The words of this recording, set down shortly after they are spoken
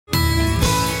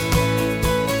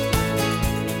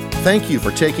Thank you for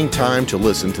taking time to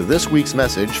listen to this week's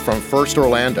message from First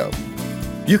Orlando.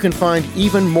 You can find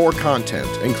even more content,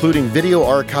 including video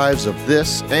archives of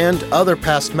this and other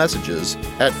past messages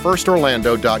at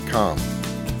firstorlando.com.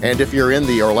 And if you're in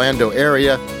the Orlando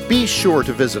area, be sure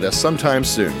to visit us sometime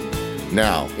soon.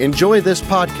 Now, enjoy this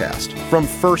podcast from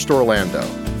First Orlando.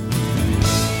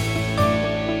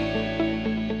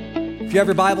 If you have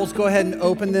your Bibles, go ahead and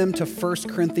open them to 1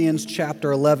 Corinthians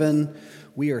chapter 11.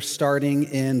 We are starting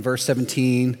in verse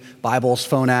 17. Bibles,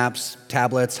 phone apps,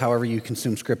 tablets, however you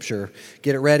consume Scripture.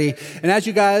 Get it ready. And as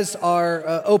you guys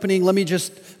are opening, let me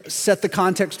just set the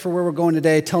context for where we're going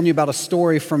today, telling you about a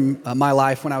story from my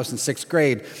life when I was in sixth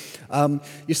grade.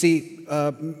 You see,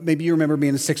 maybe you remember me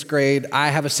in the sixth grade. I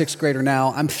have a sixth grader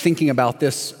now. I'm thinking about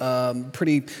this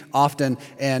pretty often.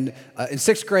 And in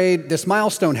sixth grade, this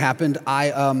milestone happened.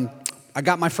 I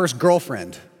got my first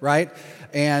girlfriend, right?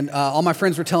 And all my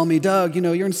friends were telling me, Doug, you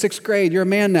know, you're in sixth grade. You're a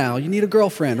man now. You need a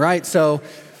girlfriend, right? So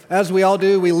as we all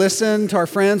do, we listen to our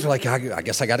friends. We're like, I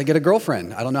guess I got to get a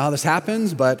girlfriend. I don't know how this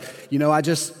happens, but, I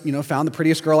just, found the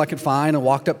prettiest girl I could find and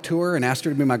walked up to her and asked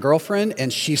her to be my girlfriend.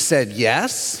 And she said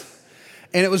yes.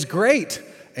 And it was great.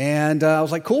 And I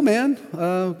was like, cool, man.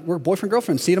 We're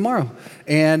boyfriend-girlfriend. See you tomorrow.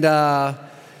 And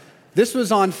this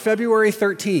was on February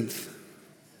 13th.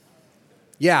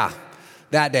 Yeah.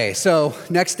 That day. So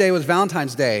next day was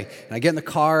Valentine's Day, and I get in the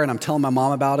car and I'm telling my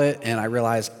mom about it, and I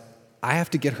realize I have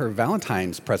to get her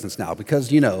Valentine's presents now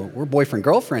because, we're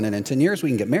boyfriend-girlfriend, and in 10 years we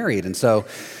can get married. And so,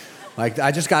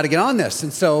 I just got to get on this.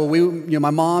 And so my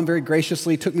mom very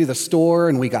graciously took me to the store,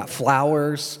 and we got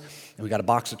flowers, and we got a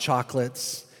box of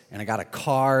chocolates, and I got a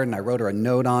card, and I wrote her a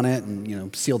note on it,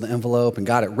 and, sealed the envelope, and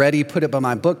got it ready, put it by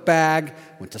my book bag,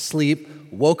 went to sleep.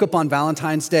 Woke up on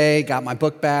Valentine's Day, got my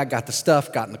book bag, got the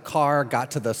stuff, got in the car,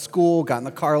 got to the school, got in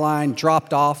the car line,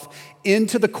 dropped off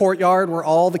into the courtyard where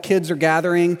all the kids are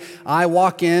gathering. I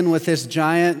walk in with this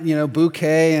giant,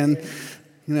 bouquet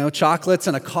and, chocolates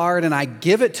and a card, and I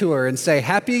give it to her and say,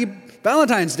 Happy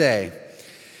Valentine's Day.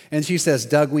 And she says,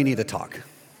 Doug, we need to talk.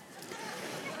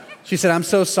 She said, I'm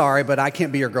so sorry, but I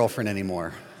can't be your girlfriend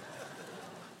anymore.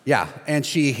 Yeah, and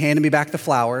she handed me back the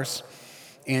flowers.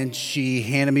 And she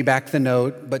handed me back the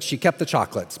note, but she kept the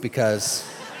chocolates because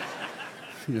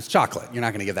it's chocolate. You're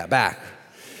not going to give that back.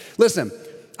 Listen,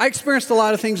 I experienced a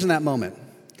lot of things in that moment.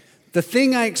 The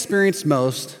thing I experienced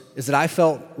most is that I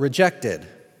felt rejected.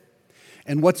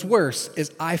 And what's worse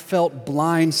is I felt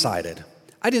blindsided.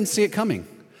 I didn't see it coming.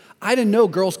 I didn't know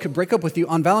girls could break up with you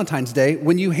on Valentine's Day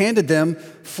when you handed them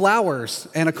flowers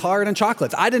and a card and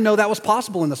chocolates. I didn't know that was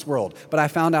possible in this world, but I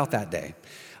found out that day.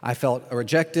 I felt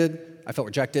rejected,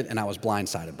 and I was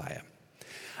blindsided by it.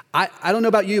 I don't know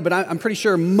about you, but I'm pretty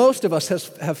sure most of us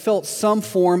have felt some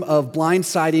form of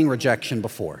blindsiding rejection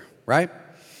before, right?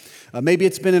 Maybe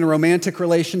it's been in a romantic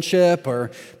relationship, or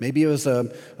maybe it was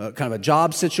a kind of a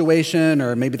job situation,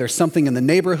 or maybe there's something in the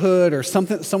neighborhood or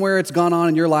something somewhere it's gone on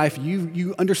in your life.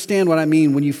 You understand what I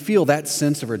mean when you feel that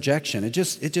sense of rejection. It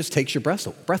just takes your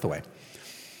breath away.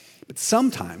 But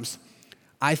sometimes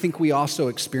I think we also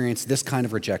experience this kind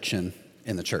of rejection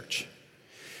in the church.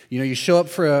 You show up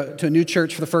to a new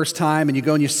church for the first time, and you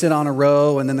go and you sit on a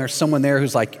row, and then there's someone there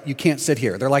who's like, you can't sit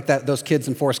here. They're like those kids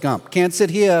in Forrest Gump. Can't sit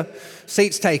here.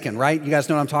 Seat's taken, right? You guys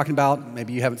know what I'm talking about?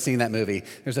 Maybe you haven't seen that movie.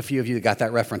 There's a few of you that got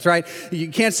that reference, right? You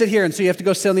can't sit here, and so you have to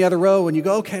go sit on the other row, and you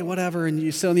go, okay, whatever, and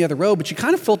you sit on the other row, but you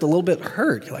kind of felt a little bit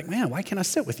hurt. You're like, man, why can't I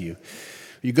sit with you?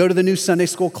 You go to the new Sunday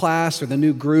school class or the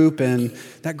new group, and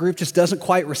that group just doesn't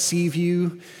quite receive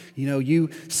you. You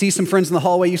see some friends in the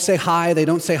hallway, you say hi, they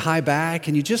don't say hi back,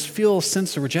 and you just feel a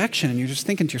sense of rejection, and you're just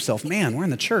thinking to yourself, man, we're in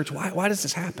the church. Why does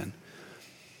this happen?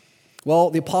 Well,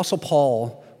 the Apostle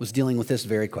Paul was dealing with this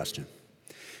very question.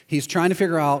 He's trying to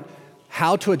figure out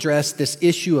how to address this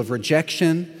issue of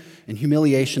rejection and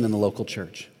humiliation in the local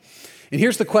church. And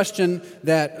here's the question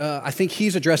that I think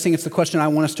he's addressing. It's the question I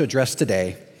want us to address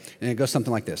today. And it goes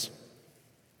something like this.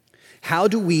 How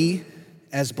do we,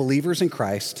 as believers in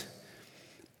Christ,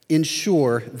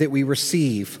 ensure that we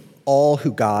receive all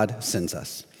who God sends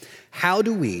us? How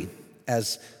do we,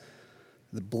 as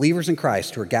the believers in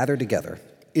Christ who are gathered together,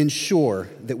 ensure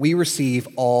that we receive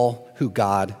all who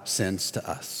God sends to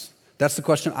us? That's the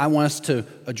question I want us to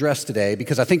address today,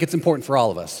 because I think it's important for all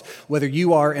of us. Whether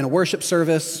you are in a worship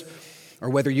service,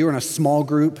 or whether you're in a small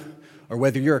group, or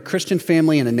whether you're a Christian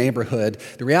family in a neighborhood,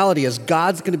 the reality is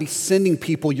God's going to be sending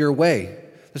people your way.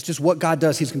 That's just what God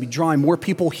does. He's going to be drawing more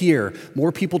people here,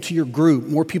 more people to your group,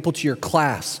 more people to your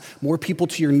class, more people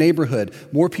to your neighborhood,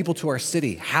 more people to our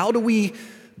city. How do we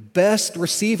best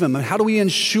receive them? And how do we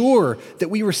ensure that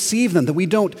we receive them, that we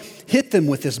don't hit them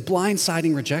with this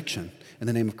blindsiding rejection in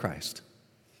the name of Christ?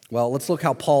 Well, let's look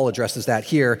how Paul addresses that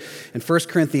here in 1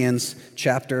 Corinthians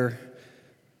chapter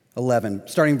 11,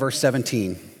 starting verse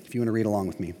 17, if you want to read along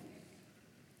with me.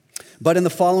 But in the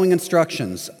following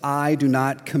instructions, I do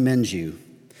not commend you,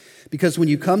 because when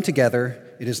you come together,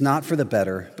 it is not for the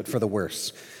better, but for the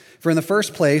worse. For in the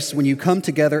first place, when you come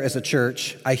together as a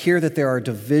church, I hear that there are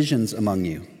divisions among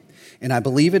you. And I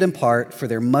believe it in part, for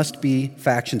there must be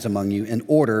factions among you in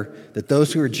order that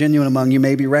those who are genuine among you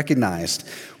may be recognized.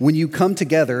 When you come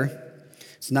together,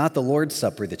 it's not the Lord's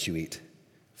Supper that you eat.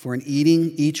 For in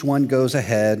eating, each one goes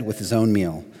ahead with his own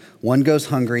meal. One goes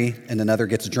hungry and another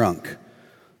gets drunk.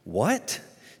 What?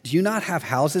 Do you not have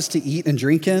houses to eat and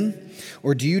drink in?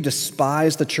 Or do you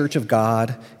despise the church of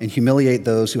God and humiliate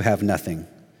those who have nothing?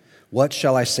 What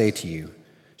shall I say to you?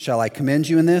 Shall I commend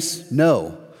you in this?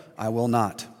 No, I will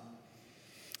not.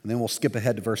 And then we'll skip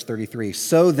ahead to verse 33.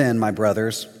 So then, my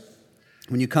brothers,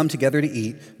 when you come together to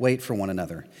eat, wait for one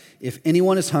another. If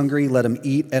anyone is hungry, let him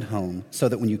eat at home, so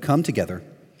that when you come together,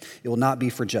 it will not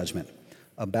be for judgment.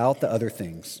 About the other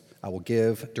things, I will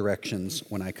give directions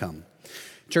when I come.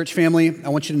 Church family, I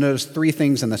want you to notice three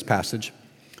things in this passage.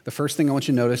 The first thing I want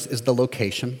you to notice is the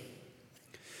location.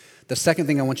 The second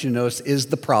thing I want you to notice is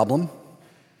the problem.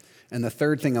 And the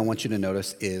third thing I want you to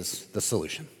notice is the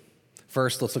solution.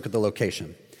 First, let's look at the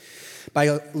location.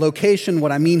 By location,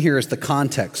 what I mean here is the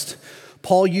context.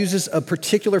 Paul uses a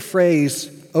particular phrase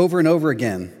over and over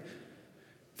again.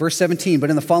 Verse 17,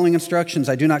 but in the following instructions,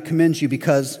 I do not commend you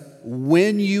because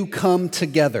when you come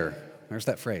together, there's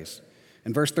that phrase.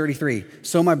 In verse 33,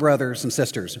 so my brothers and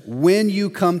sisters, when you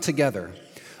come together.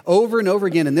 Over and over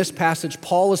again in this passage,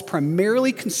 Paul is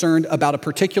primarily concerned about a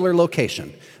particular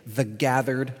location, the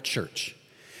gathered church.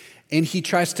 And he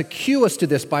tries to cue us to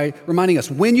this by reminding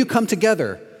us, when you come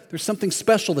together, there's something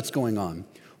special that's going on.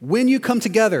 When you come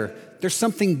together, there's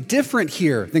something different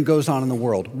here than goes on in the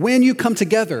world. When you come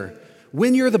together,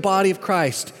 when you're the body of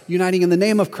Christ, uniting in the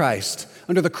name of Christ,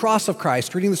 under the cross of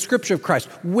Christ, reading the scripture of Christ,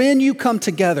 when you come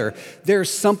together, there's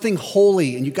something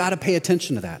holy, and you got to pay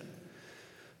attention to that.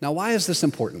 Now, why is this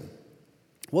important?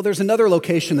 Well, there's another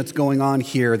location that's going on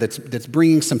here that's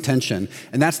bringing some tension,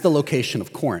 and that's the location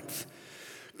of Corinth.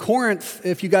 Corinth,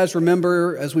 if you guys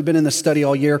remember, as we've been in this study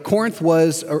all year, Corinth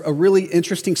was a really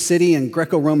interesting city in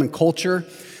Greco-Roman culture.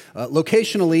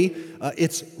 Locationally,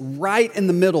 it's right in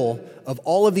the middle of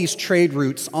all of these trade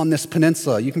routes on this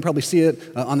peninsula. You can probably see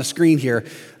it on the screen here.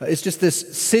 It's just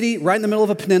this city right in the middle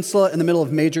of a peninsula in the middle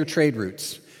of major trade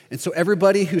routes. And so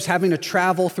everybody who's having to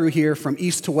travel through here from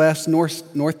east to west,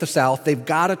 north to south, they've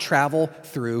got to travel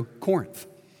through Corinth.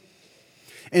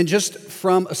 And just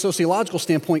from a sociological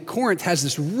standpoint, Corinth has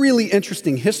this really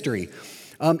interesting history.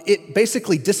 It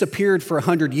basically disappeared for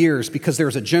 100 years because there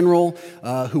was a general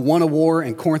who won a war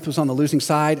and Corinth was on the losing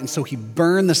side. And so he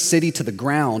burned the city to the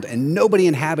ground and nobody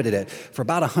inhabited it for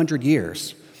about 100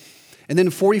 years. And then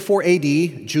in 44 AD,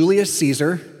 Julius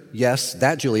Caesar, yes,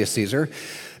 that Julius Caesar,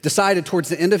 decided towards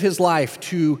the end of his life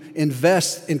to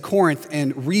invest in Corinth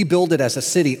and rebuild it as a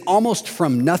city almost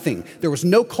from nothing. There was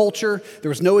no culture, there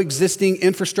was no existing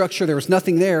infrastructure, there was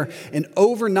nothing there. And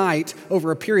overnight, over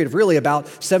a period of really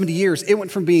about 70 years, it went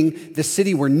from being the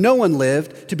city where no one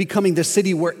lived to becoming the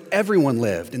city where everyone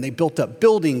lived. And they built up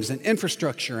buildings and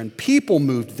infrastructure and people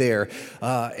moved there.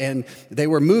 And they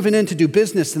were moving in to do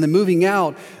business and then moving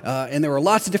out. And there were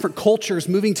lots of different cultures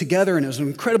moving together, and it was an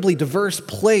incredibly diverse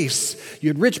place. You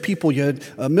had rich people, you had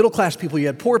middle-class people, you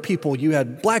had poor people, you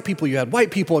had black people, you had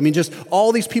white people. I mean, just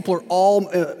all these people are all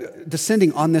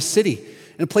descending on this city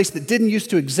in a place that didn't used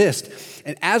to exist.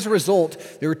 And as a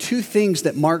result, there were two things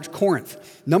that marked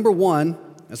Corinth. Number one,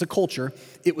 as a culture,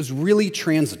 it was really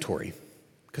transitory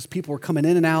because people were coming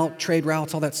in and out, trade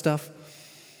routes, all that stuff.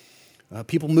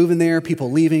 People moving there, people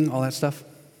leaving, all that stuff.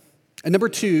 And number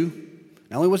two,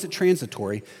 not only was it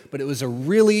transitory, but it was a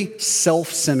really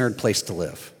self-centered place to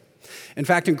live. In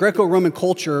fact, in Greco-Roman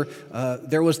culture,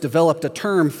 there was developed a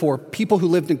term for people who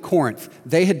lived in Corinth.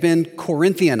 They had been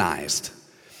Corinthianized.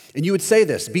 And you would say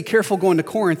this, be careful going to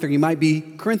Corinth or you might be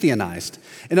Corinthianized.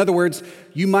 In other words,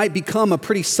 you might become a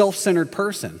pretty self-centered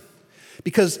person.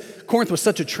 Because Corinth was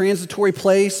such a transitory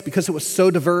place, because it was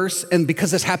so diverse, and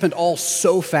because this happened all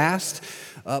so fast,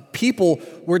 people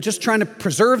were just trying to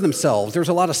preserve themselves. There was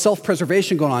a lot of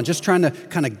self-preservation going on, just trying to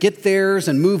kind of get theirs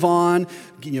and move on,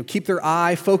 keep their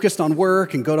eye focused on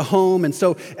work and go to home. And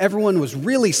so everyone was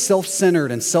really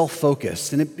self-centered and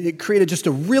self-focused. And it created just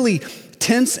a really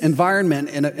tense environment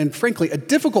and frankly, a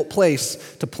difficult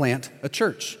place to plant a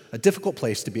church, a difficult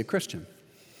place to be a Christian.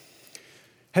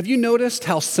 Have you noticed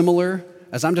how similar,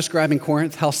 as I'm describing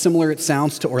Corinth, how similar it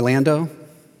sounds to Orlando?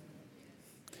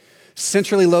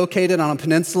 Centrally located on a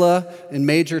peninsula in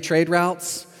major trade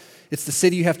routes, It's the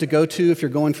city you have to go to if you're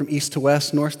going from east to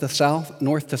west, north to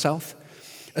south.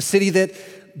 A city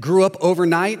that grew up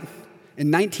overnight. In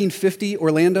 1950,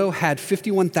 Orlando had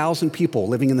 51,000 people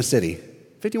living in the city.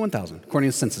 51,000, according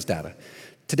to census data.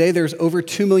 Today, there's over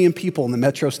 2 million people in the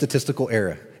metro statistical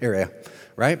area,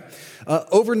 right?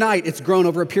 Overnight, it's grown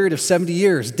over a period of 70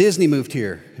 years. Disney moved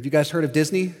here. Have you guys heard of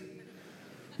Disney?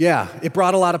 Yeah, it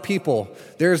brought a lot of people.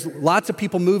 There's lots of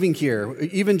people moving here.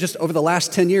 Even just over the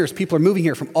last 10 years, people are moving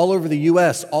here from all over the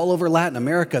U.S., all over Latin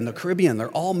America and the Caribbean. They're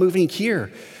all moving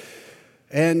here.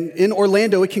 And in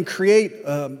Orlando, it can create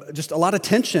just a lot of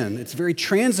tension. It's very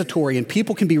transitory, and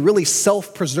people can be really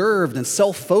self-preserved and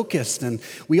self-focused. And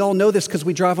we all know this because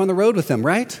we drive on the road with them,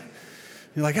 right?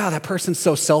 You're like, oh, that person's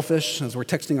so selfish. As we're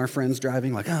texting our friends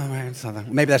driving, like, oh, man,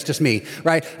 maybe that's just me,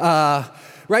 right?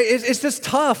 Right? It's just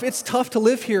tough. It's tough to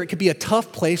live here. It could be a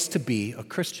tough place to be a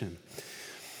Christian.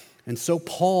 And so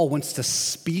Paul wants to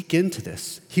speak into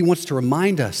this. He wants to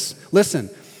remind us, listen,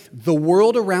 the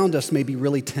world around us may be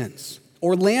really tense.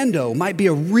 Orlando might be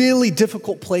a really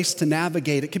difficult place to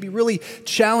navigate. It can be really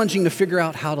challenging to figure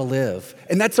out how to live,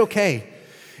 and that's okay.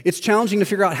 It's challenging to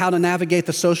figure out how to navigate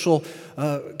the social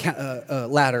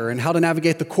ladder and how to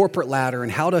navigate the corporate ladder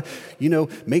and how to,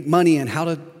 make money and how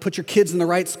to put your kids in the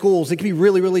right schools. It can be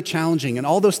really, really challenging, and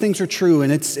all those things are true,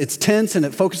 and it's tense, and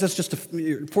it forces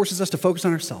us to focus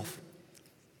on ourselves.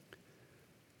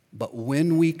 But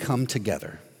when we come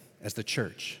together as the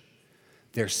church,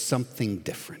 there's something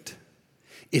different.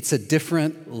 It's a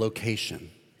different location.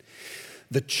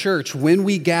 The church, when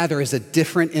we gather, is a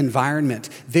different environment.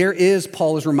 There is,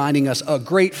 Paul is reminding us, a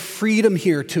great freedom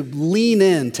here to lean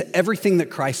in to everything that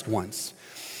Christ wants.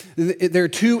 There are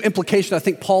two implications I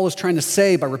think Paul is trying to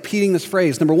say by repeating this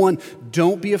phrase. Number one,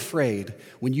 don't be afraid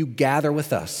when you gather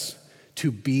with us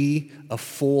to be a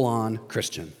full-on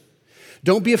Christian.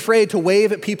 Don't be afraid to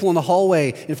wave at people in the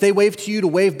hallway. And if they wave to you, to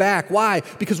wave back. Why?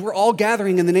 Because we're all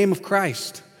gathering in the name of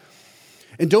Christ.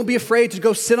 And don't be afraid to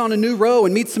go sit on a new row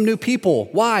and meet some new people.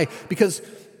 Why? Because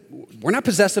we're not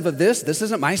possessive of this. This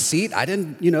isn't my seat. I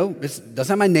didn't, it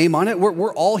doesn't have my name on it.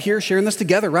 We're all here sharing this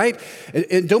together, right?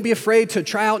 And don't be afraid to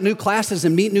try out new classes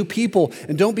and meet new people.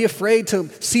 And don't be afraid to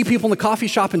see people in the coffee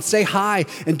shop and say hi.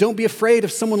 And don't be afraid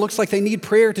if someone looks like they need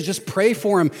prayer to just pray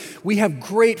for them. We have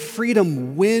great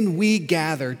freedom when we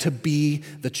gather to be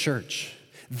the church.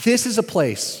 This is a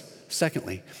place,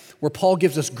 secondly, where Paul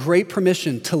gives us great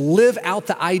permission to live out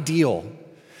the ideal.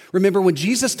 Remember, when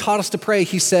Jesus taught us to pray,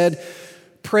 he said,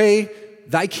 pray,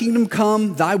 thy kingdom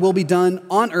come, thy will be done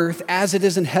on earth as it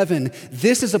is in heaven.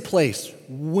 This is a place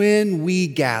when we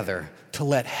gather to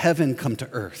let heaven come to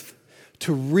earth,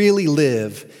 to really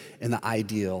live in the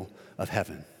ideal of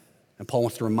heaven. And Paul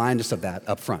wants to remind us of that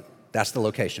up front. That's the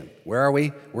location. Where are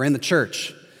we? We're in the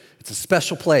church. It's a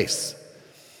special place.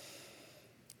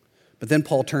 But then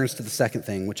Paul turns to the second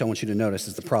thing, which I want you to notice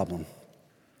is the problem.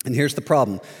 And here's the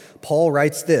problem. Paul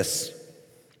writes this.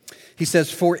 He says,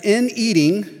 for in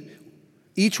eating,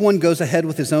 each one goes ahead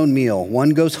with his own meal. One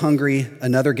goes hungry,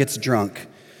 another gets drunk.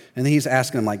 And then he's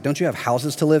asking him, don't you have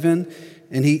houses to live in?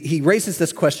 And he raises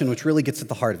this question, which really gets at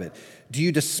the heart of it. Do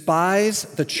you despise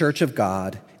the church of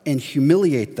God and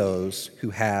humiliate those who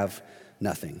have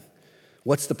nothing?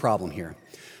 What's the problem here?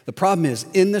 The problem is,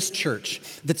 in this church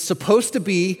that's supposed to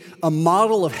be a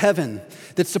model of heaven,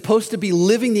 that's supposed to be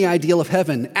living the ideal of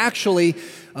heaven, actually,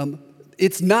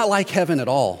 it's not like heaven at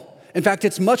all. In fact,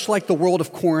 it's much like the world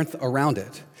of Corinth around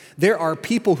it. There are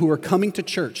people who are coming to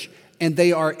church, and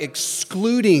they are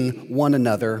excluding one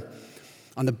another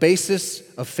on the basis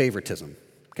of favoritism,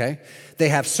 okay? They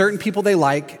have certain people they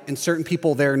like and certain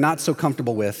people they're not so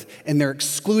comfortable with, and they're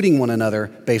excluding one another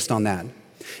based on that.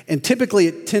 And typically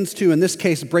it tends to, in this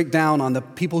case, break down on the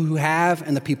people who have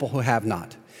and the people who have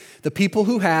not. The people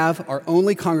who have are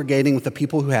only congregating with the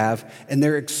people who have, and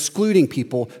they're excluding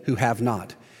people who have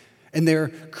not. And they're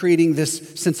creating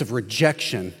this sense of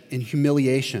rejection and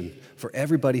humiliation for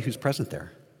everybody who's present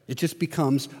there. It just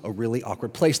becomes a really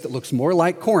awkward place that looks more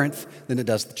like Corinth than it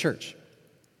does the church.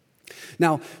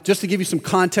 Now, just to give you some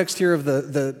context here of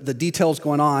the details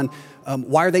going on,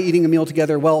 why are they eating a meal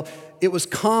together? Well, it was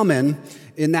common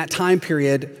in that time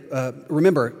period.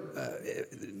 Remember,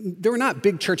 there were not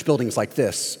big church buildings like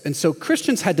this. And so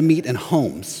Christians had to meet in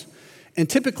homes. And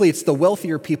typically it's the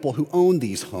wealthier people who own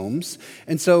these homes.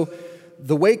 And so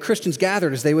the way Christians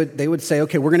gathered is they would say,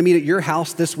 okay, we're going to meet at your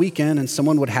house this weekend, and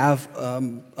someone would have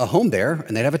a home there,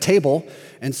 and they'd have a table,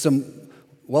 and some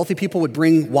wealthy people would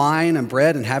bring wine and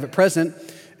bread and have it present,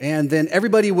 and then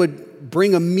everybody would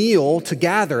bring a meal to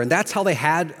gather, and that's how they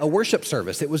had a worship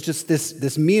service. It was just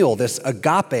this meal, this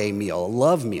agape meal, a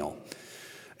love meal.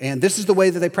 And this is the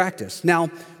way that they practiced. Now,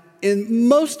 in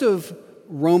most of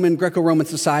Greco-Roman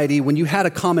society, when you had a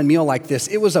common meal like this,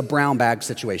 it was a brown bag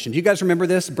situation. Do you guys remember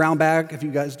this? Brown bag, do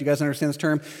you guys understand this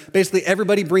term? Basically,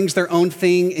 everybody brings their own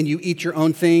thing and you eat your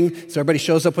own thing. So everybody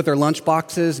shows up with their lunch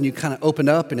boxes and you kind of open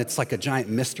up and it's like a giant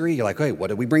mystery. You're like, hey, what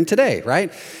did we bring today,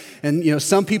 right? And,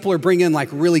 some people are bringing like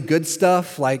really good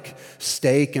stuff like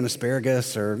steak and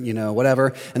asparagus or,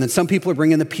 whatever. And then some people are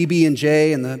bringing the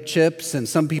PB&J and the chips, and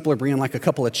some people are bringing like a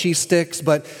couple of cheese sticks.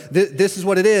 But this is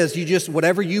what it is.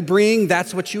 Whatever you bring,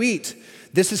 that's what you eat.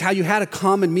 This is how you had a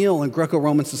common meal in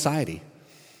Greco-Roman society.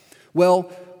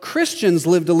 Well, Christians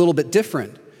lived a little bit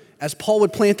different. As Paul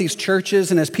would plant these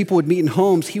churches and as people would meet in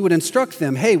homes, he would instruct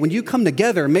them, hey, when you come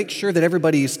together, make sure that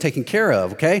everybody's taken care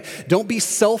of, okay? Don't be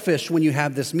selfish when you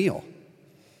have this meal.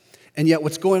 And yet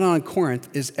what's going on in Corinth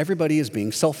is everybody is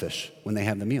being selfish when they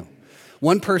have the meal.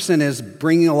 One person is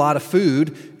bringing a lot of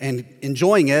food and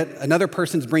enjoying it. Another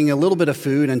person's bringing a little bit of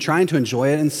food and trying to enjoy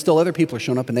it, and still other people are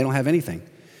showing up and they don't have anything.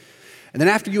 And then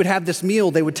after you would have this meal,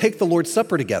 they would take the Lord's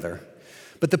Supper together.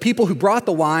 But the people who brought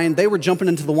the wine, they were jumping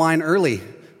into the wine early.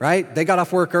 Right? They got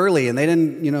off work early and they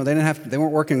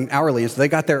weren't working hourly, and so they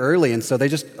got there early, and so they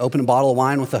just opened a bottle of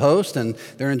wine with the host and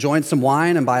they're enjoying some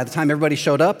wine, and by the time everybody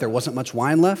showed up, there wasn't much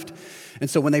wine left. And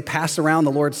so when they pass around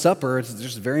the Lord's Supper,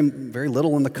 there's very, very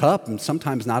little in the cup and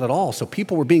sometimes not at all. So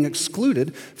people were being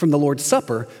excluded from the Lord's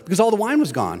Supper because all the wine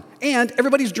was gone and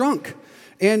everybody's drunk.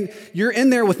 And you're in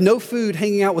there with no food,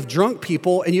 hanging out with drunk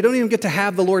people, and you don't even get to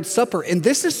have the Lord's Supper. And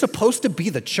this is supposed to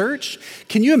be the church.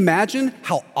 Can you imagine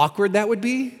how awkward that would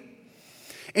be?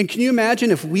 And can you imagine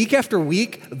if week after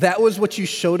week, that was what you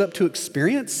showed up to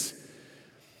experience?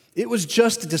 It was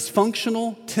just a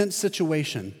dysfunctional, tense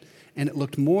situation, and it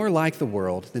looked more like the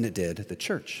world than it did the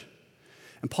church.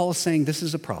 And Paul is saying this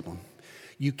is a problem.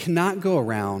 You cannot go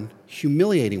around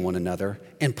humiliating one another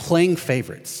and playing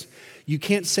favorites. You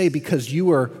can't say because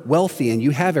you are wealthy and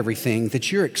you have everything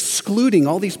that you're excluding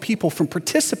all these people from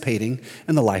participating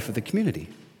in the life of the community.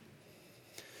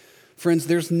 Friends,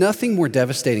 there's nothing more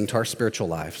devastating to our spiritual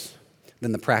lives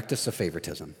than the practice of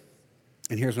favoritism.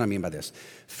 And here's what I mean by this.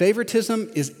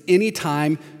 Favoritism is any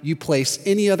time you place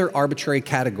any other arbitrary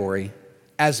category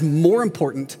as more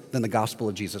important than the gospel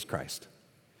of Jesus Christ.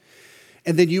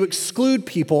 And then you exclude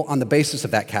people on the basis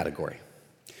of that category.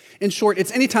 In short,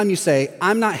 it's anytime you say,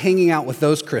 I'm not hanging out with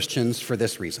those Christians for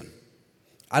this reason.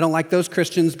 I don't like those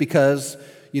Christians because,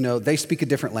 they speak a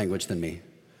different language than me.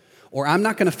 Or I'm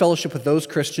not going to fellowship with those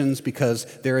Christians because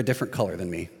they're a different color than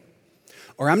me.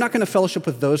 Or I'm not going to fellowship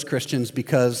with those Christians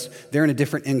because they're in a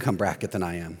different income bracket than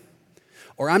I am.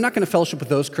 Or I'm not going to fellowship with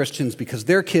those Christians because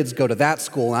their kids go to that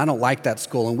school and I don't like that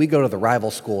school and we go to the rival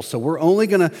school. So we're only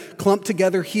going to clump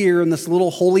together here in this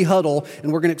little holy huddle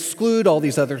and we're going to exclude all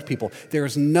these other people. There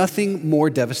is nothing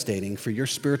more devastating for your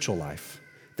spiritual life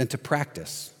than to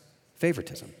practice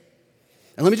favoritism.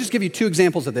 And let me just give you two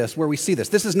examples of this where we see this.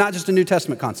 This is not just a New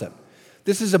Testament concept.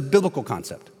 This is a biblical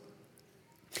concept.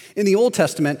 In the Old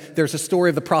Testament, there's a story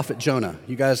of the prophet Jonah.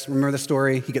 You guys remember the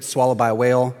story? He gets swallowed by a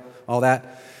whale, all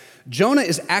that. Jonah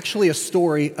is actually a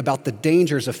story about the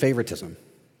dangers of favoritism.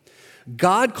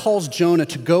 God calls Jonah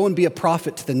to go and be a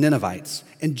prophet to the Ninevites,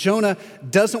 and Jonah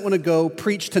doesn't want to go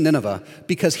preach to Nineveh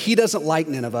because he doesn't like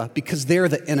Nineveh because they're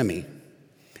the enemy.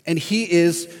 And he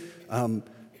is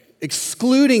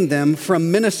excluding them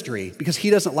from ministry because he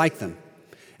doesn't like them.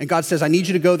 And God says, I need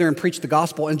you to go there and preach the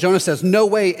gospel. And Jonah says, no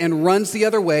way, and runs the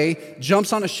other way,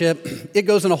 jumps on a ship. It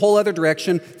goes in a whole other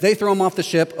direction. They throw him off the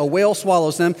ship. A whale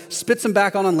swallows him, spits him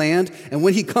back on land. And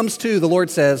when he comes to, the Lord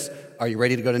says, are you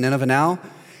ready to go to Nineveh now?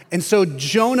 And so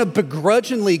Jonah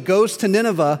begrudgingly goes to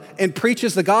Nineveh and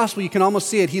preaches the gospel. You can almost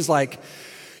see it. He's like,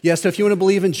 yeah, so if you want to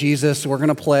believe in Jesus, we're going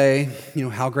to play,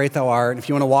 How Great Thou Art. If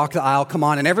you want to walk the aisle, come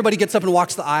on. And everybody gets up and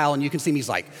walks the aisle, and you can see him. He's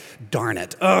like, darn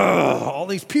it. All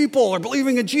these people are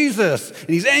believing in Jesus.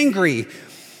 And he's angry.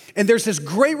 And there's this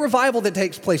great revival that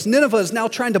takes place. Nineveh is now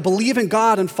trying to believe in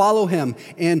God and follow him.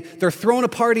 And they're throwing a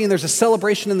party, and there's a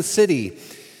celebration in the city.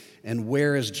 And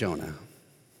where is Jonah?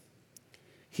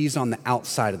 He's on the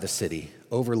outside of the city,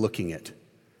 overlooking it,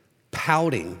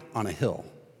 pouting on a hill.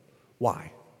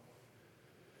 Why?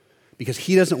 Because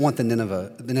he doesn't want the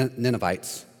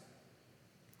Ninevites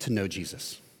to know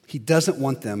Jesus. He doesn't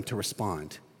want them to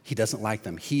respond. He doesn't like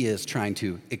them. He is trying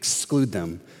to exclude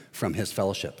them from his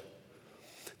fellowship.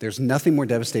 There's nothing more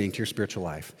devastating to your spiritual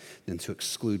life than to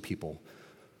exclude people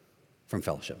from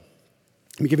fellowship.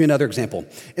 Let me give you another example.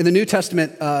 In the New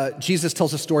Testament, Jesus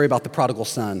tells a story about the prodigal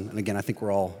son. And again, I think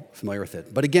we're all familiar with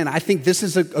it. But again, I think this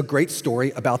is a great story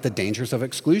about the dangers of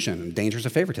exclusion and dangers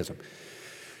of favoritism.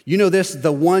 You know this,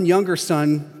 the one younger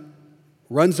son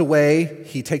runs away.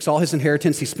 He takes all his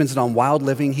inheritance. He spends it on wild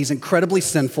living. He's incredibly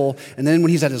sinful. And then when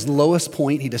he's at his lowest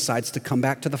point, he decides to come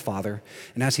back to the Father.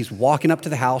 And as he's walking up to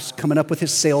the house, coming up with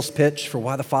his sales pitch for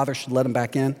why the Father should let him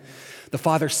back in, the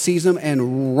Father sees him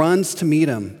and runs to meet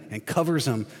him and covers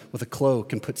him with a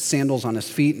cloak and puts sandals on his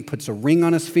feet and puts a ring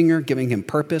on his finger, giving him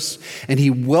purpose. And he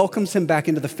welcomes him back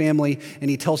into the family, and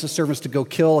he tells his servants to go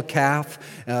kill a calf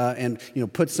and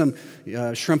put some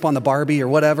shrimp on the Barbie or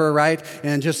whatever, right?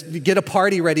 And just get a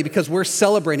party ready because we're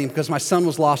celebrating because my son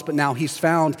was lost, but now he's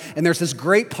found. And there's this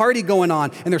great party going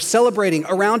on, and they're celebrating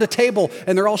around a table,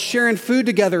 and they're all sharing food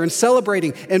together and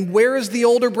celebrating. And where is the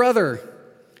older brother?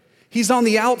 He's on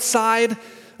the outside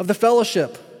of the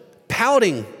fellowship,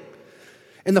 pouting.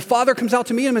 And the Father comes out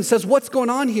to meet him and says, "What's going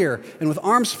on here?" And with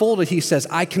arms folded, he says,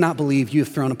 "I cannot believe you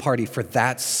have thrown a party for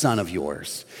that son of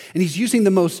yours." And he's using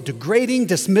the most degrading,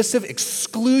 dismissive,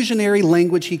 exclusionary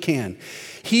language he can.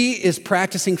 He is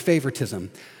practicing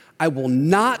favoritism. I will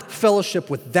not fellowship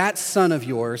with that son of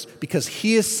yours because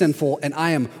he is sinful and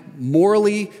I am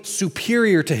morally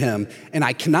superior to him, and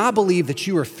I cannot believe that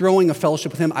you are throwing a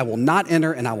fellowship with him. I will not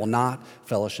enter and I will not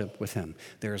fellowship with him.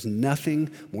 There is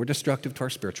nothing more destructive to our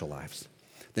spiritual lives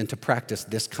than to practice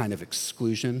this kind of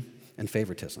exclusion and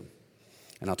favoritism.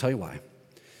 And I'll tell you why.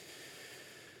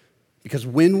 Because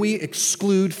when we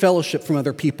exclude fellowship from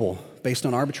other people based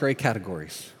on arbitrary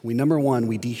categories, number one,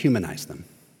 we dehumanize them.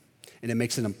 And it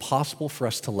makes it impossible for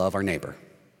us to love our neighbor.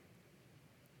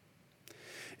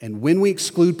 And when we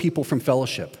exclude people from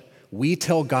fellowship, we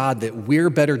tell God that we're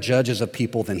better judges of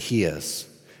people than he is.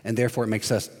 And therefore, it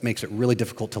makes it really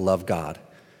difficult to love God.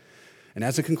 And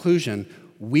as a conclusion,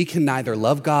 we can neither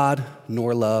love God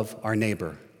nor love our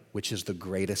neighbor, which is the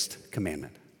greatest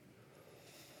commandment.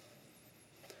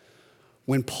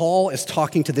 When Paul is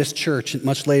talking to this church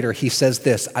much later, he says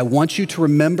this: I want you to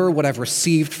remember what I've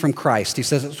received from Christ. He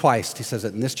says it twice. He says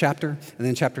it in this chapter and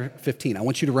then chapter 15. I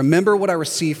want you to remember what I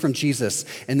received from Jesus.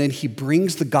 And then he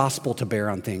brings the gospel to bear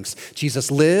on things.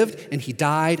 Jesus lived and he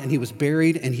died and he was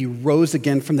buried and he rose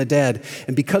again from the dead.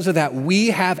 And because of that,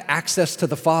 we have access to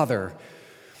the Father.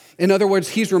 In other words,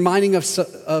 he's reminding us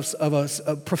of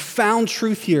a profound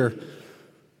truth here.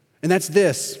 And that's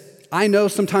this. I know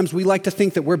sometimes we like to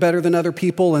think that we're better than other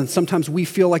people, and sometimes we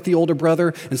feel like the older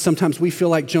brother, and sometimes we feel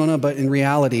like Jonah, but in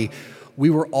reality, we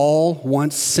were all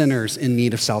once sinners in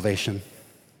need of salvation.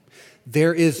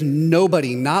 There is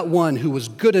nobody, not one, who was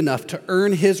good enough to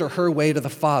earn his or her way to the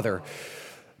Father.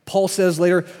 Paul says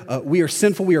later, we are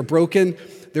sinful, we are broken.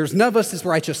 There's none of us is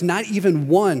righteous, not even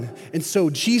one. And so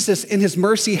Jesus, in his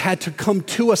mercy, had to come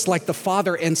to us like the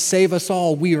Father and save us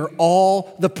all. We are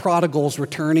all the prodigals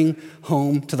returning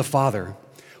home to the Father.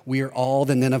 We are all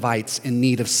the Ninevites in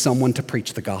need of someone to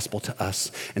preach the gospel to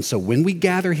us. And so when we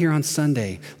gather here on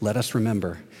Sunday, let us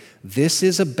remember, this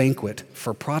is a banquet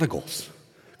for prodigals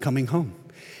coming home.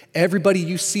 Everybody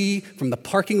you see from the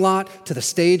parking lot to the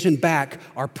stage and back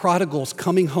are prodigals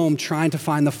coming home trying to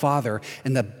find the Father.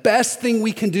 And the best thing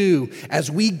we can do as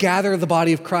we gather the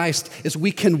body of Christ is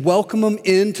we can welcome them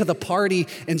into the party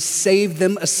and save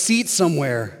them a seat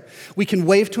somewhere. We can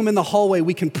wave to them in the hallway.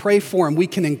 We can pray for them. We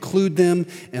can include them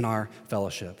in our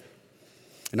fellowship.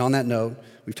 And on that note,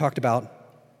 we've talked about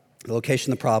the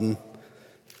location of the problem.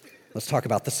 Let's talk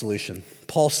about the solution.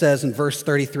 Paul says in verse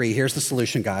 33, here's the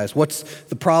solution, guys. What's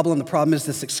the problem? The problem is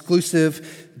this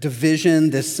exclusive division,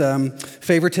 this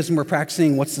favoritism we're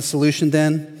practicing. What's the solution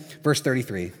then? Verse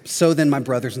 33, so then, my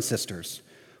brothers and sisters,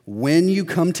 when you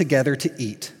come together to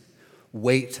eat,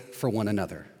 wait for one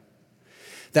another.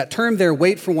 That term there,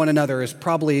 wait for one another, is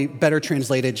probably better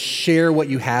translated, share what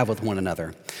you have with one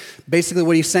another. Basically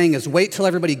what he's saying is wait till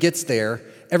everybody gets there.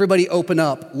 Everybody open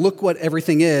up, look what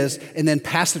everything is, and then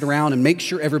pass it around and make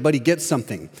sure everybody gets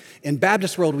something. In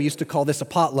Baptist world, we used to call this a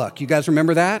potluck. You guys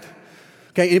remember that?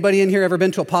 Okay, anybody in here ever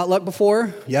been to a potluck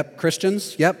before? Yep,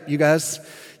 Christians. Yep, you guys,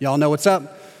 y'all know what's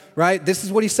up, right? This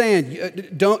is what he's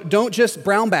saying. Don't just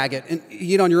brown bag it and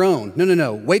eat on your own.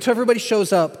 No. Wait till everybody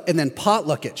shows up and then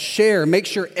potluck it. Share, make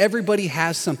sure everybody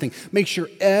has something. Make sure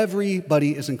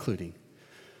everybody is including.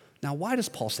 Now, why does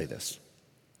Paul say this?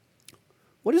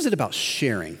 What is it about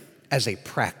sharing as a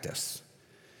practice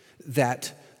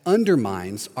that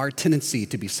undermines our tendency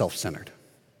to be self-centered?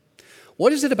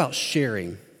 What is it about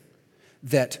sharing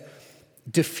that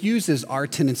diffuses our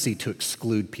tendency to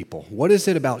exclude people? What is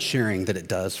it about sharing that it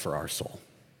does for our soul?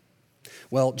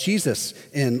 Well, Jesus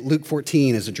in Luke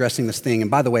 14 is addressing this thing.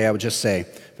 And by the way, I would just say,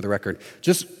 for the record,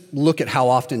 just look at how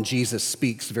often Jesus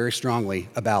speaks very strongly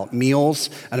about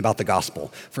meals and about the gospel.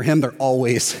 For him, they're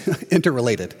always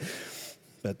interrelated.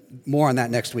 But more on that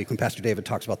next week when Pastor David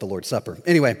talks about the Lord's Supper.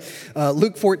 Anyway,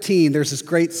 Luke 14, there's this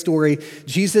great story.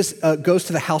 Jesus goes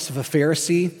to the house of a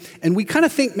Pharisee, and we kind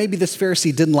of think maybe this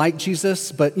Pharisee didn't like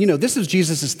Jesus, but this is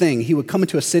Jesus' thing. He would come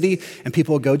into a city, and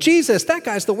people would go, Jesus, that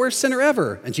guy's the worst sinner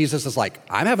ever. And Jesus is like,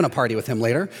 I'm having a party with him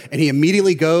later. And he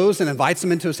immediately goes and invites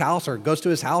him into his house, or goes to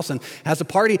his house and has a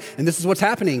party. And this is what's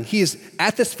happening. He is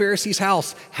at this Pharisee's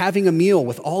house having a meal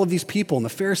with all of these people, and the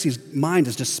Pharisee's mind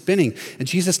is just spinning. And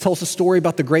Jesus tells a story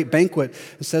about the great banquet.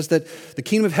 It says that the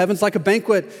kingdom of heaven's like a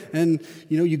banquet, and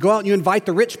you go out and you invite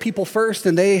the rich people first,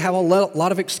 and they have a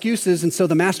lot of excuses, and so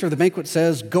the master of the banquet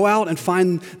says, go out and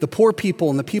find the poor people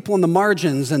and the people on the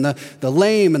margins and the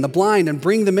lame and the blind, and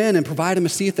bring them in and provide them a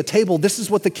seat at the table. This is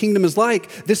what the kingdom is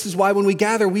like. This is why when we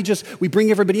gather, we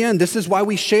bring everybody in. This is why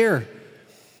we share.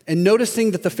 And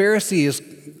noticing that the Pharisee is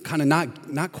kind of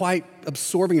not quite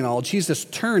absorbing it all, Jesus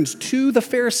turns to the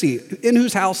Pharisee in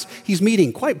whose house he's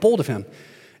meeting, quite bold of him.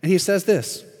 And he says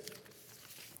this,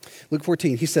 Luke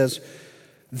 14, he says,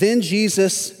 then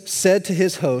Jesus said to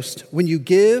his host, when you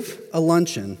give a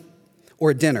luncheon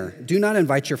or a dinner, do not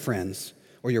invite your friends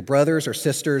or your brothers or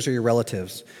sisters or your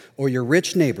relatives or your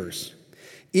rich neighbors.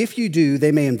 If you do,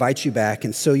 they may invite you back,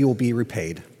 and so you will be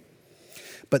repaid.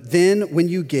 But then when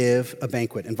you give a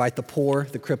banquet, invite the poor,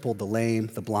 the crippled, the lame,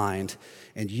 the blind,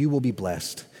 and you will be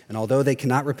blessed. And although they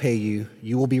cannot repay you,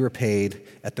 you will be repaid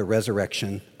at the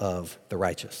resurrection of the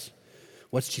righteous.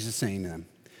 What's Jesus saying to them?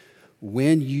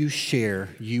 When you share,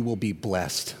 you will be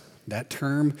blessed. That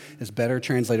term is better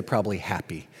translated probably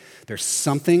happy. There's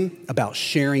something about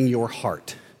sharing your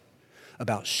heart,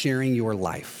 about sharing your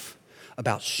life,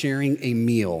 about sharing a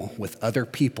meal with other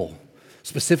people,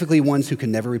 specifically ones who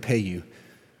can never repay you,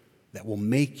 that will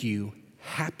make you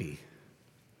happy.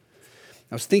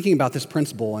 I was thinking about this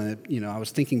principle, and I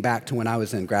was thinking back to when I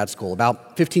was in grad school.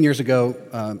 About 15 years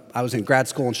ago, I was in grad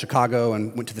school in Chicago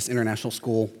and went to this international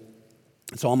school.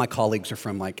 And so all my colleagues are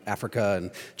from like Africa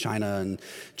and China and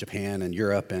Japan and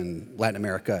Europe and Latin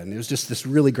America, and it was just this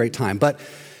really great time. But,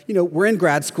 we're in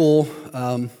grad school.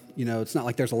 It's not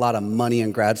like there's a lot of money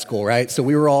in grad school, right? So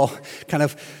we were all kind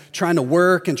of trying to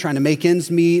work and trying to make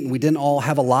ends meet, and we didn't all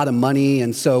have a lot of money,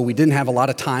 and so we didn't have a lot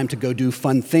of time to go do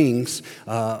fun things,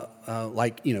 fun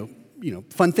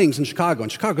things in Chicago.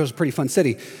 And Chicago is a pretty fun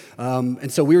city.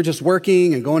 And so we were just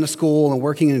working and going to school and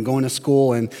working and going to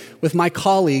school. And with my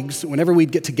colleagues, whenever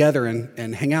we'd get together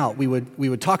and hang out, we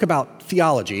would talk about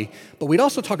theology, but we'd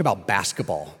also talk about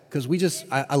basketball. Because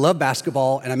I love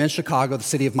basketball, and I'm in Chicago, the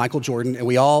city of Michael Jordan, and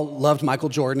we all loved Michael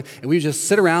Jordan, and we would just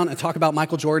sit around and talk about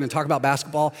Michael Jordan and talk about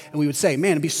basketball, and we would say,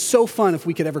 man, it'd be so fun if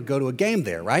we could ever go to a game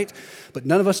there, right? But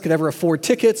none of us could ever afford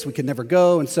tickets, we could never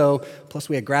go, and so, plus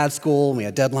we had grad school, and we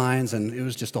had deadlines, and it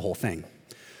was just a whole thing.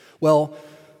 Well,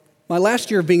 my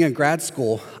last year of being in grad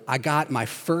school, I got my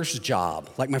first job,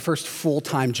 like my first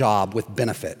full-time job with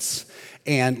benefits.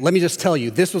 And let me just tell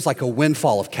you, this was like a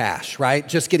windfall of cash, right?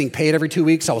 Just getting paid every 2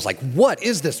 weeks. I was like, what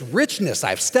is this richness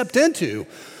I've stepped into?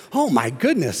 Oh my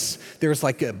goodness. There was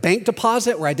like a bank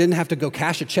deposit where I didn't have to go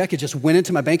cash a check. It just went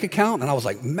into my bank account, and I was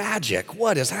like, magic,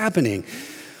 what is happening?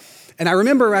 And I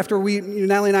remember after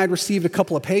Natalie and I had received a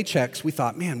couple of paychecks, we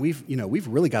thought, man, we've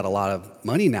really got a lot of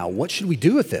money now. What should we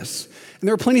do with this? And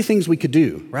there were plenty of things we could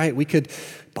do, right? We could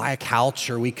buy a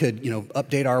couch, or we could,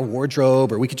 update our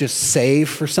wardrobe, or we could just save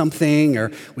for something,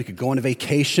 or we could go on a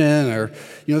vacation, or,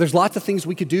 there's lots of things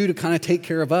we could do to kind of take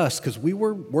care of us, because we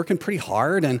were working pretty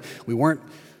hard and we weren't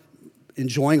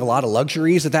enjoying a lot of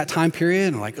luxuries at that time period.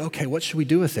 And we're like, okay, what should we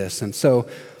do with this? And so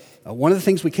one of the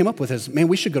things we came up with is, man,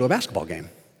 we should go to a basketball game.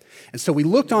 And so we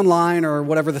looked online, or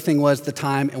whatever the thing was at the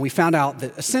time, and we found out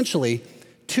that essentially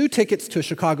 2 tickets to a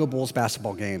Chicago Bulls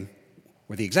basketball game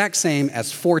were the exact same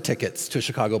as 4 tickets to a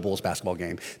Chicago Bulls basketball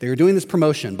game. They were doing this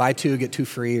promotion, buy 2, get 2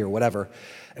 free, or whatever.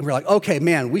 And we're like, okay,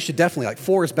 man, we should definitely,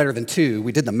 4 is better than 2.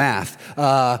 We did the math.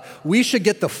 We should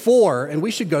get the 4, and we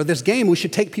should go to this game. We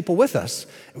should take people with us.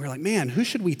 And we're like, man, who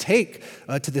should we take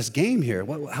to this game here?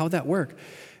 How would that work?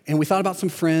 And we thought about some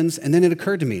friends, and then it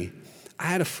occurred to me, I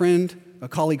had a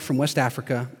colleague from West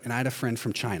Africa, and I had a friend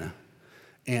from China.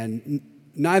 And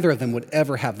neither of them would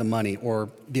ever have the money or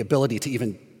the ability to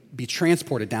even be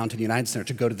transported down to the United Center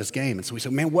to go to this game. And so we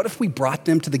said, man, what if we brought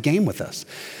them to the game with us?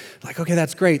 Like, okay,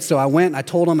 that's great. So I went and I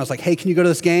told them, I was like, hey, can you go to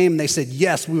this game? And they said,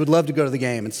 yes, we would love to go to the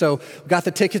game. And so we got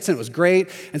the tickets and it was great.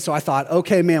 And so I thought,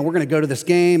 okay, man, we're going to go to this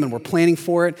game and we're planning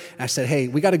for it. And I said, hey,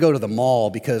 we got to go to the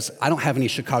mall because I don't have any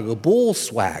Chicago Bulls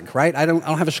swag, right? I don't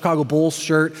have a Chicago Bulls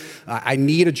shirt. I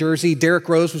need a jersey. Derrick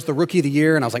Rose was the rookie of the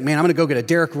year. And I was like, man, I'm going to go get a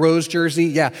Derrick Rose jersey.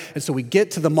 Yeah. And so we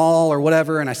get to the mall or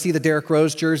whatever, and I see the Derrick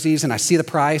Rose jerseys and I see the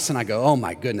price and I go, oh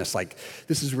my goodness, like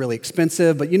this is really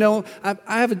expensive. But I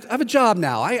have a job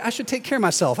now. I should take care of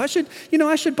myself. I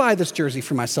should buy this jersey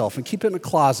for myself and keep it in a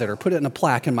closet or put it in a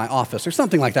plaque in my office or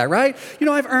something like that, right?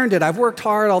 I've earned it. I've worked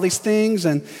hard, all these things,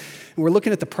 and we're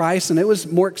looking at the price, and it was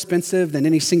more expensive than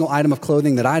any single item of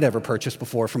clothing that I'd ever purchased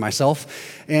before for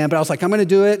myself. But I was like, I'm going to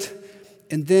do it.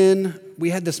 And then we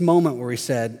had this moment where we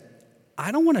said,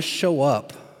 I don't want to show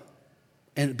up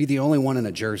and be the only one in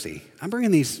a jersey. I'm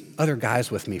bringing these other guys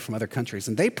with me from other countries,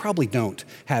 and they probably don't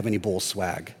have any Bulls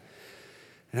swag.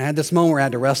 And I had this moment where I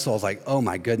had to wrestle. I was like, oh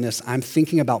my goodness, I'm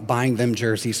thinking about buying them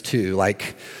jerseys too.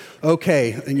 Like,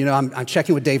 okay, and I'm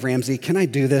checking with Dave Ramsey. Can I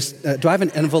do this? Do I have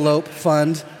an envelope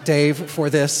fund, Dave, for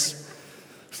this?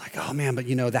 It's like, oh man, but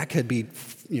that could be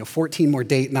 14 more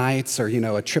date nights or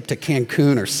a trip to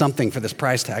Cancun or something for this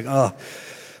price tag. Oh,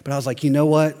 but I was like, you know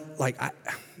what? Like,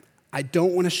 I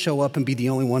don't want to show up and be the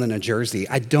only one in a jersey.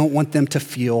 I don't want them to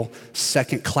feel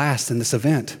second class in this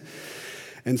event.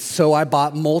 And so I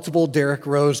bought multiple Derrick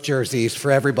Rose jerseys for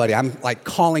everybody. I'm like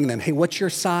calling them, hey, what's your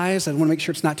size? I want to make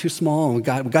sure it's not too small.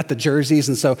 And we got the jerseys.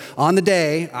 And so on the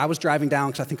day, I was driving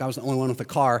down because I think I was the only one with a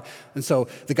car. And so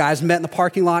the guys met in the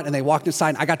parking lot and they walked inside.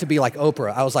 And I got to be like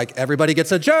Oprah. I was like, everybody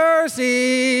gets a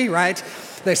jersey, right?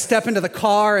 They step into the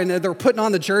car and they're putting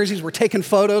on the jerseys. We're taking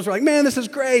photos. We're like, man, this is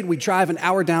great. We drive an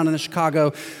hour down into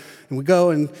Chicago and we go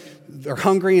and they're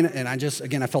hungry, and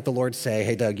I felt the Lord say,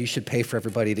 hey, Doug, you should pay for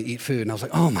everybody to eat food. And I was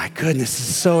like, oh my goodness, this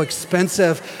is so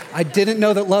expensive. I didn't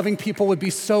know that loving people would be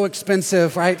so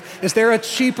expensive, right? Is there a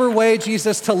cheaper way,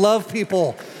 Jesus, to love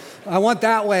people? I want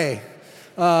that way.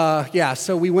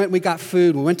 So we got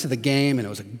food. We went to the game, and it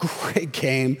was a great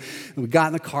game. And we got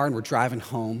in the car, and we're driving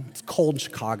home. It's cold in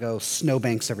Chicago,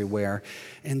 snowbanks everywhere.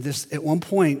 And at one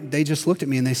point, they just looked at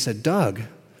me, and they said, Doug,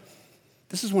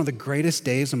 this is one of the greatest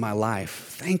days of my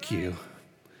life. Thank you.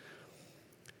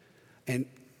 And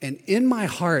in my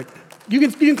heart, you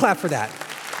can clap for that.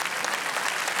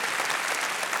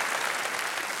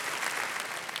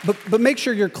 But make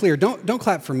sure you're clear. Don't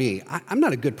clap for me. I'm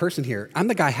not a good person here. I'm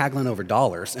the guy haggling over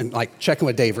dollars and like checking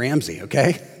with Dave Ramsey,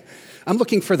 okay? I'm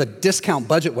looking for the discount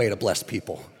budget way to bless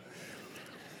people.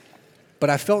 But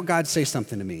I felt God say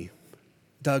something to me.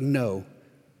 Doug, no.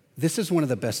 This is one of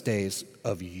the best days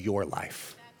of your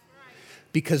life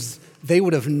because they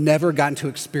would have never gotten to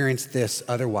experience this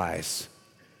otherwise.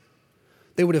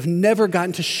 They would have never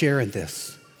gotten to share in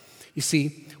this. You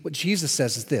see, what Jesus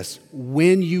says is this: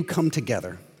 when you come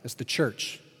together as the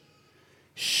church,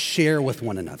 share with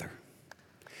one another.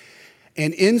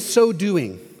 And in so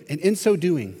doing,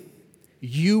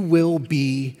 you will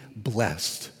be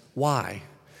blessed. Why?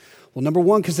 Well, number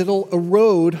one, because it'll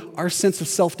erode our sense of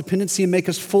self-dependency and make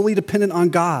us fully dependent on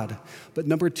God. But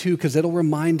number two, because it'll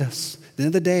remind us, at the end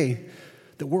of the day,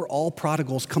 that we're all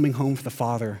prodigals coming home to the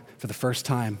Father for the first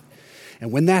time.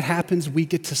 And when that happens, we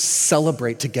get to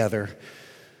celebrate together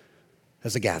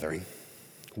as a gathering.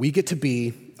 We get to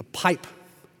be a pipe,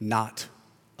 not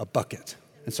a bucket.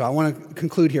 And so I want to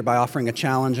conclude here by offering a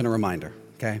challenge and a reminder,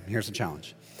 okay? Here's the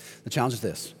challenge. The challenge is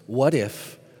this: what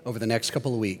if over the next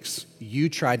couple of weeks, you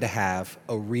tried to have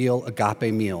a real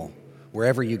agape meal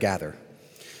wherever you gather?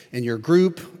 In your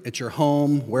group, at your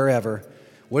home, wherever.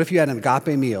 What if you had an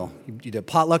agape meal? You did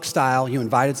potluck style, you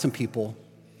invited some people,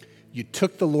 you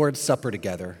took the Lord's Supper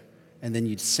together, and then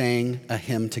you sang a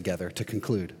hymn together to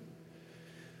conclude.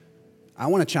 I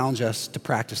want to challenge us to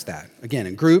practice that. Again,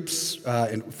 in groups,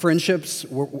 in friendships,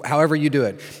 however you do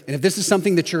it. And if this is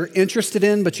something that you're interested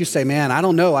in, but you say, man, I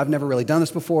don't know, I've never really done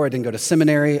this before, I didn't go to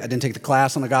seminary, I didn't take the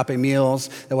class on agape meals,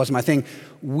 that wasn't my thing.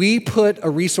 We put a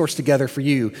resource together for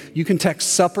you. You can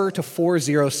text supper to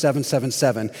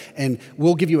 40777, and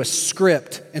we'll give you a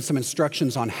script and some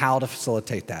instructions on how to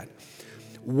facilitate that.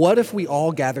 What if we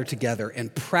all gather together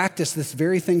and practice this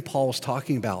very thing Paul was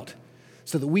talking about,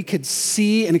 so that we could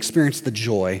see and experience the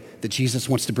joy that Jesus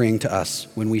wants to bring to us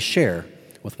when we share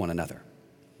with one another?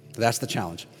 That's the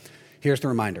challenge. Here's the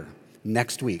reminder.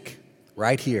 Next week,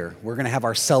 right here, we're going to have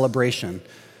our celebration.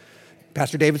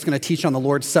 Pastor David's going to teach on the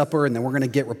Lord's Supper, and then we're going to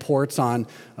get reports on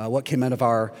what came out of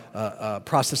our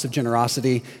process of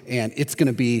generosity, and it's going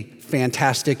to be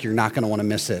fantastic. You're not going to want to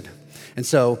miss it. And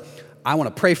so I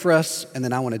want to pray for us, and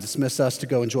then I want to dismiss us to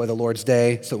go enjoy the Lord's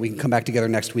Day so that we can come back together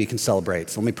next week and celebrate.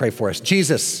 So let me pray for us.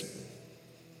 Jesus,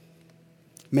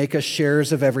 Make us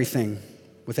sharers of everything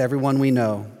with everyone we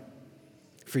know,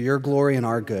 for your glory and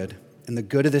our good, and the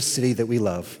good of this city that we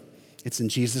love. It's in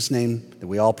Jesus' name that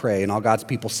we all pray, and all God's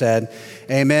people said,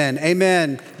 amen.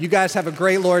 Amen. You guys have a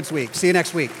great Lord's week. See you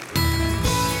next week.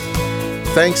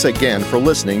 Thanks again for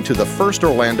listening to the First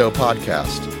Orlando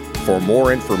podcast. For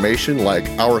more information like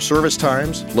our service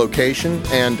times, location,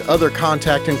 and other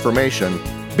contact information,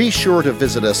 be sure to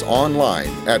visit us online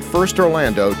at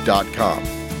firstorlando.com.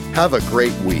 Have a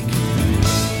great week.